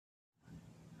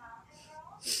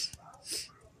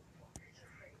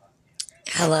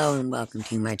Hello and welcome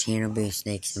to my channel, Boost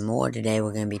Snakes and More. Today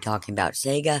we're going to be talking about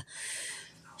Sega.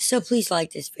 So please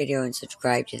like this video and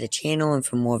subscribe to the channel. And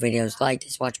for more videos like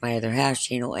this, watch my other house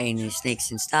channel, A Snakes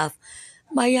and Stuff.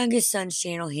 My youngest son's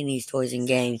channel, He Needs Toys and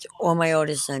Games. Or my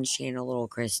oldest son's channel, Little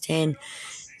Chris 10.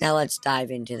 Now let's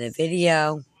dive into the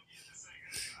video.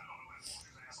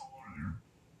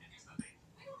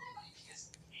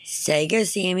 Sega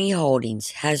Sammy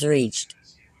Holdings has reached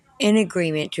an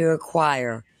agreement to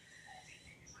acquire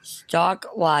Stock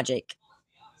Logic,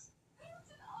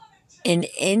 an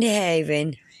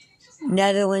Eindhoven,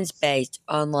 Netherlands-based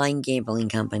online gambling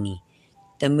company.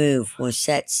 The move will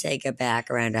set Sega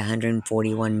back around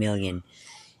 $141 million.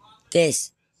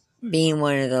 This being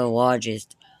one of the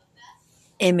largest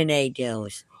M&A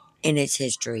deals in its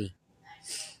history.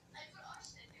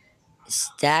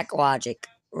 Stack Logic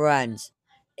runs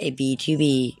a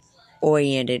B2B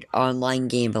oriented online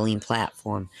gambling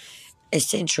platform,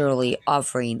 essentially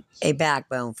offering a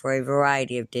backbone for a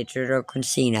variety of digital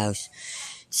casinos.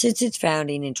 Since its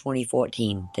founding in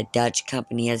 2014, the Dutch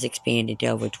company has expanded to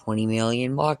over 20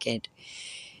 million market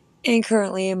and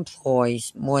currently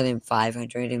employs more than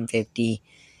 550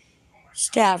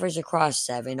 staffers across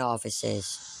 7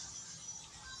 offices.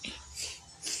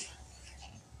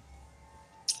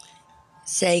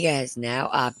 Sega has now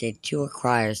opted to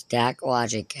acquire Stack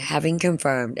Logic, having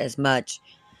confirmed as much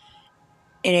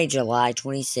in a July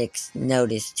 26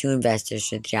 notice to investors.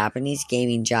 The Japanese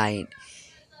gaming giant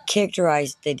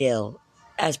characterized the deal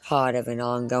as part of an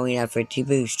ongoing effort to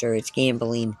booster its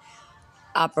gambling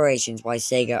operations, while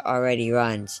Sega already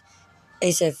runs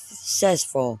a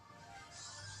successful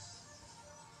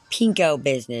Pinko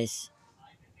business.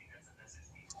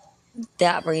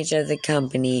 That branch of the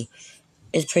company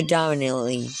is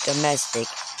predominantly domestic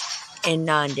and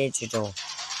non-digital.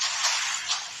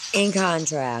 In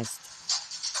contrast,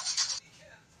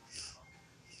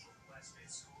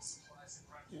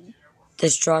 the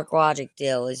Stock Logic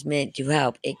deal is meant to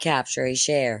help it capture a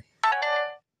share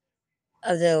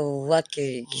of the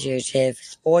lucrative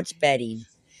sports betting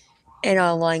and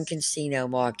online casino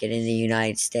market in the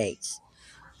United States,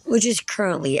 which is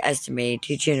currently estimated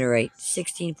to generate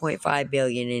 $16.5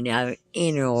 billion in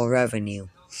annual revenue.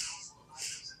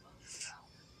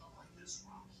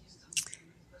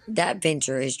 That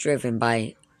venture is driven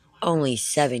by only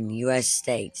 7 U.S.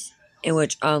 states in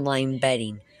which online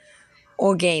betting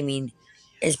or gaming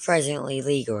is presently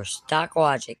legal. Stock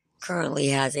Logic currently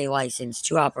has a license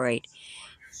to operate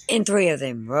in 3 of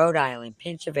them: Rhode Island,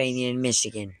 Pennsylvania, and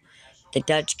Michigan. The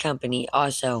Dutch company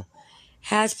also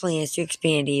has plans to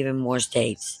expand to even more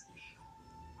states,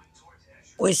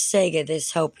 with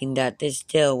Sega hoping that this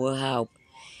deal will help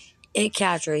it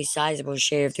capture a sizable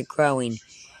share of the growing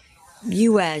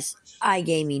U.S.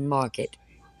 iGaming market.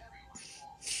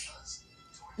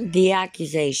 The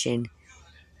accusation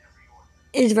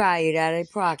is valued at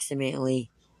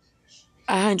approximately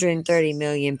 £130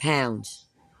 million,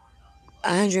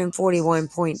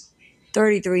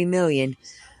 $141.33 million,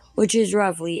 which is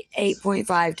roughly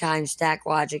 8.5 times Stack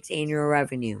Logic's annual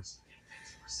revenue.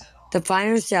 The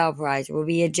final sale price will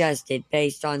be adjusted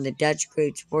based on the Dutch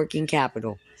group's working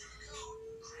capital,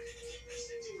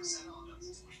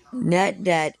 net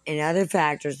debt, and other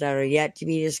factors that are yet to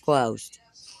be disclosed.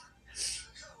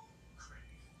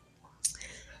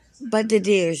 But the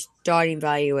deal's starting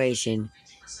valuation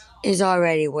is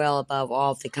already well above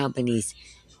all of the company's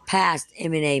past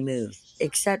M&A moves,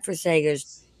 except for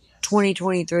Sega's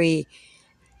 2023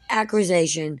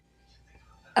 acquisition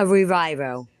of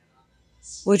Revivo,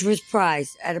 which was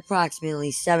priced at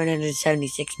approximately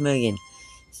 $776 million.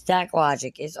 Stack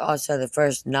Logic is also the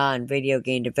first non-video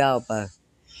game developer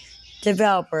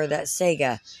that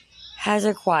Sega has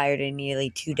acquired in nearly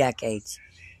 2 decades.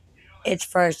 Its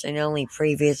first and only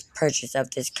previous purchase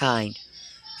of this kind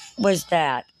was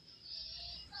that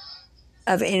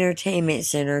of Entertainment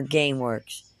Center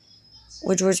GameWorks,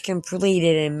 which was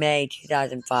completed in May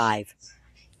 2005.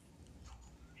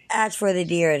 As for the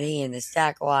deal at hand, the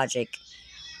Stack Logic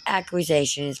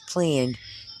acquisition is planned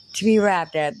to be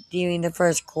wrapped up during the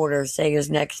first quarter of Sega's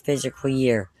next fiscal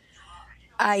year,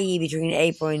 i.e. between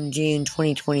April and June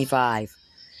 2025.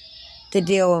 The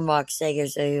deal will mark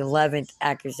Sega's 11th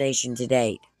acquisition to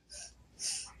date.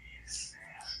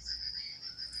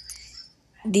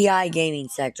 The iGaming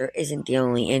sector isn't the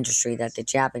only industry that the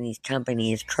Japanese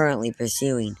company is currently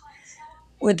pursuing,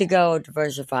 with the goal of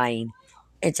diversifying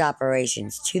its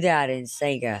operations. To that end,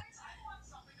 Sega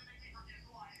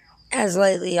has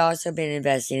lately also been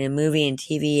investing in movie and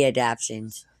TV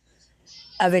adaptations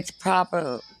of its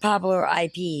popular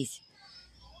IPs.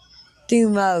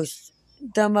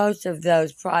 Though most of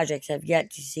those projects have yet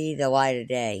to see the light of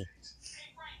day.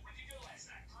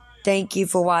 Thank you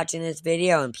for watching this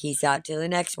video and peace out to the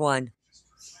next one.